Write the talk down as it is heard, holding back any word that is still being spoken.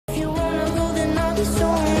be so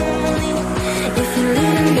lonely. If you're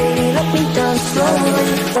leaving, baby, let me down slowly.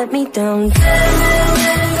 Let me down.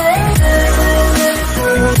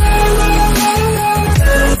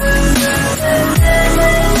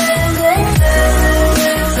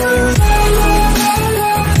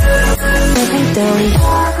 Let me down.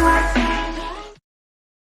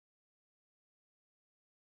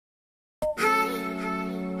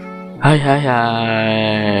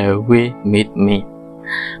 Hi, we meet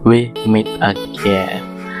again.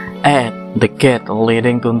 At the gate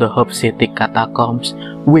leading to the Hope City Catacombs,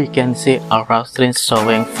 we can see a rostering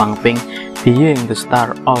showing Fang Ping being the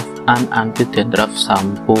star of an anti-dandruff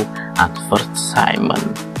shampoo advertisement.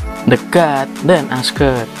 The cat then asked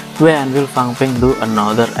when will Fang Ping do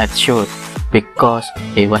another ad shoot, because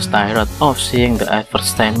he was tired of seeing the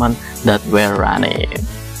advertisement that were running.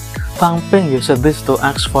 Fang Ping used this to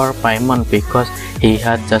ask for payment because he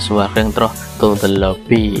had just walking through to the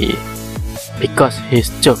lobby. Because his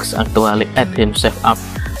jokes actually ate himself up,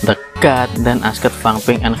 the cat then asked Fang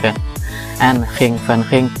Ping and King Fan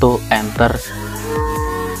King to enter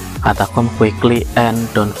Catacombs quickly and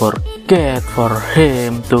don't forget for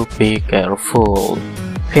him to be careful.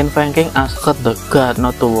 King Fan King asked the cat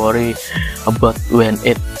not to worry about when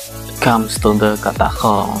it comes to the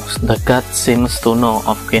Catacombs. The cat seems to know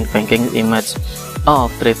of King Fan King's image of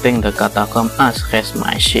treating the Catacombs as cash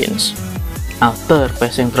machines. After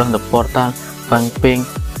passing through the portal, Fang Ping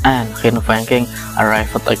and King Fan King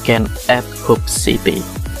arrived again at Hope City.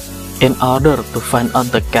 In order to find out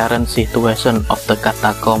the current situation of the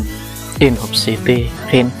Catacombs in Hope City,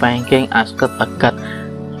 King Fan King asked a cat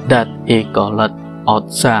that he called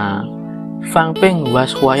Otsa. Fang Ping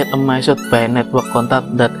was quite amazed by network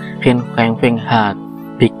contact that King Fan Ping had,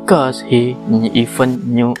 because he even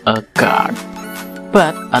knew a card.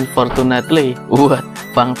 But unfortunately, what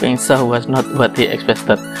Fang Ping saw was not what he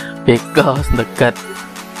expected, because the cat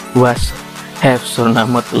was half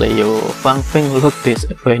surnamed Leo. Fang Ping looked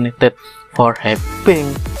disappointed for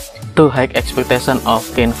having too high expectation of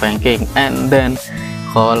King Fan King and then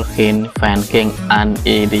called King Fan King an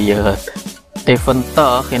idiot. Even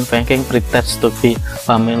though King Fan King pretends to be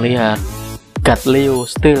familiar, Cat Liu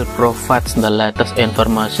still provides the latest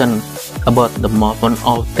information about the movement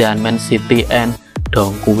of Tianmen City and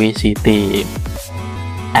Dongqi City.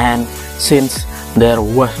 And since there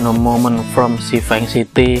was no movement from Xifang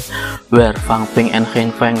City where Fang Ping and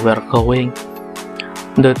King Fang were going,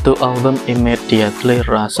 the two of them immediately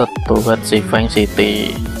rushed towards Xifang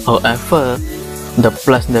City. However, the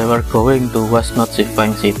place they were going to was not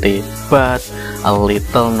Xifang City, but a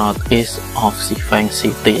little northeast of Xifang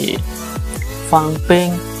City. Fang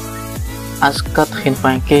Ping asked King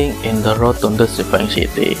Fan King in the road to the Xifang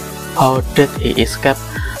City how did he escape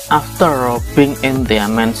after robbing in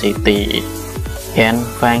Tianmen City. King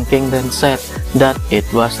Fan King then said that it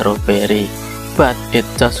was robbery, but it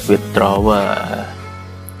just withdrawal.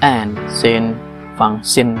 And since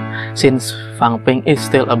Fang Ping is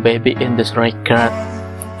still a baby in this regard,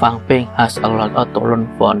 Fang Ping has a lot to learn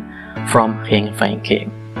from King Fan King.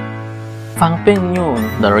 Fang Ping knew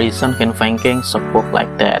the reason King Fan King spoke like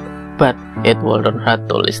that, but it wouldn't hurt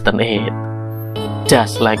to listen it.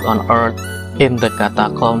 Just like on Earth, in the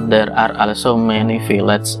Catacombs there are also many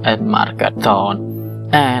villages and market towns.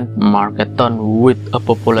 And market town with a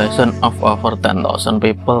population of over 10,000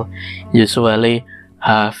 people usually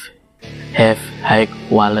have high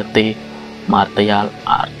quality martial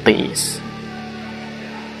artists.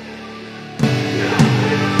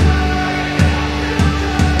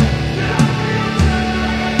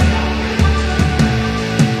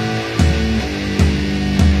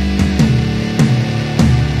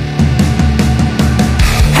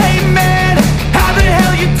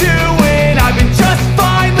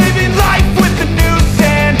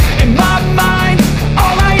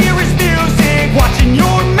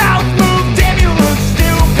 Your mouth move, damn you look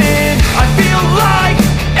stupid. I feel like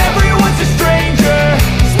everyone's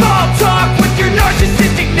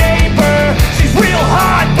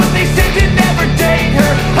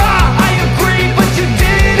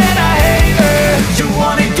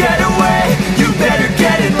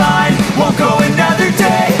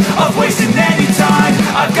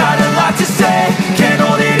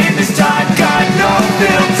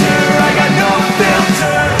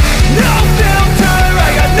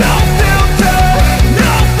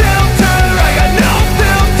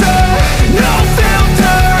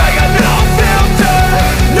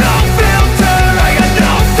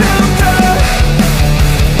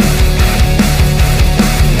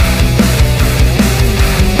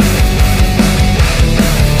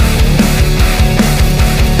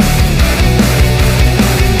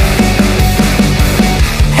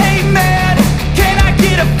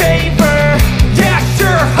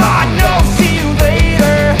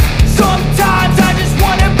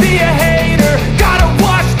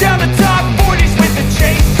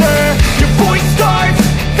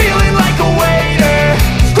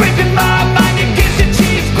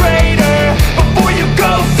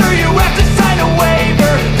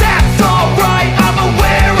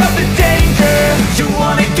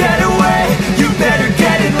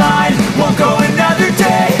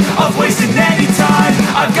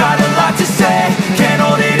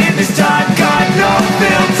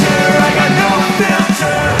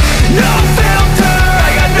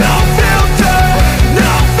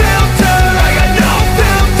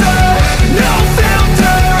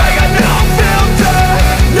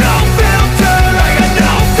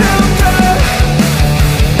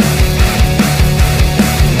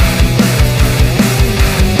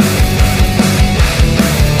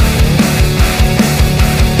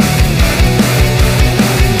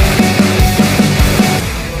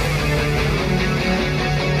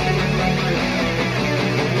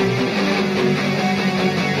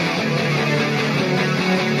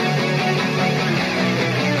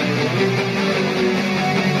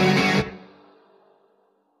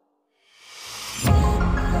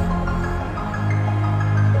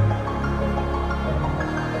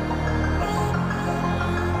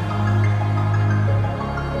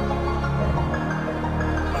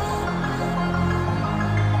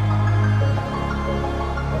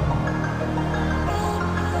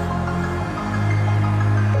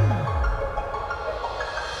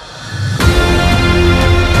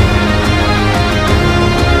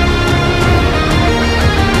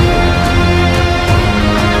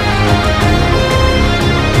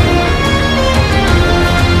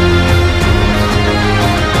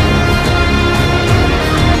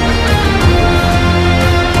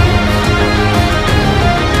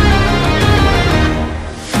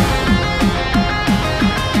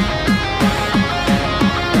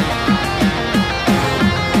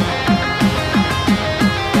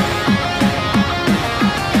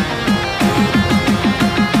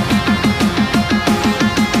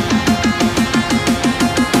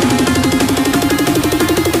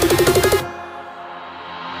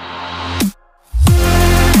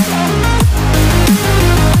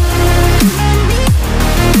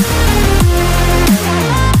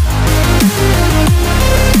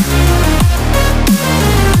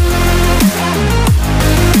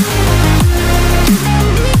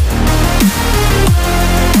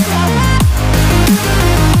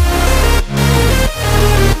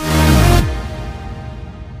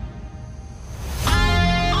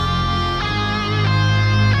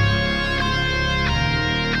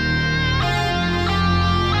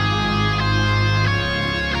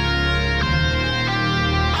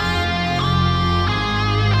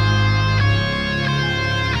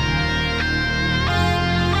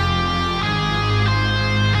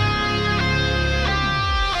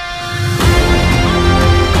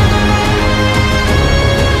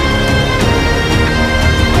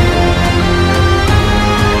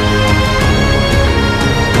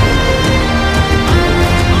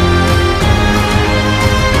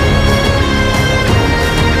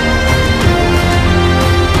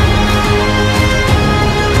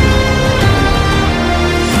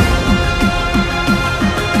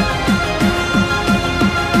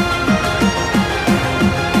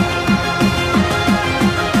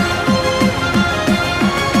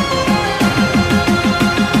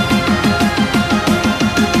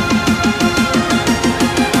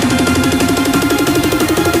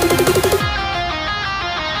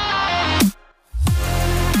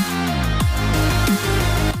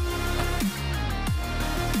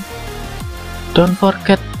Don't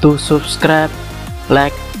forget to subscribe,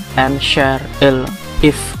 like, and share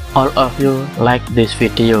if all of you like this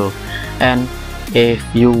video. And if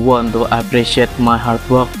you want to appreciate my hard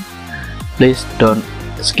work, please don't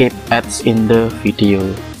skip ads in the video.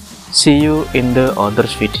 See you in the other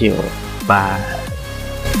video. Bye.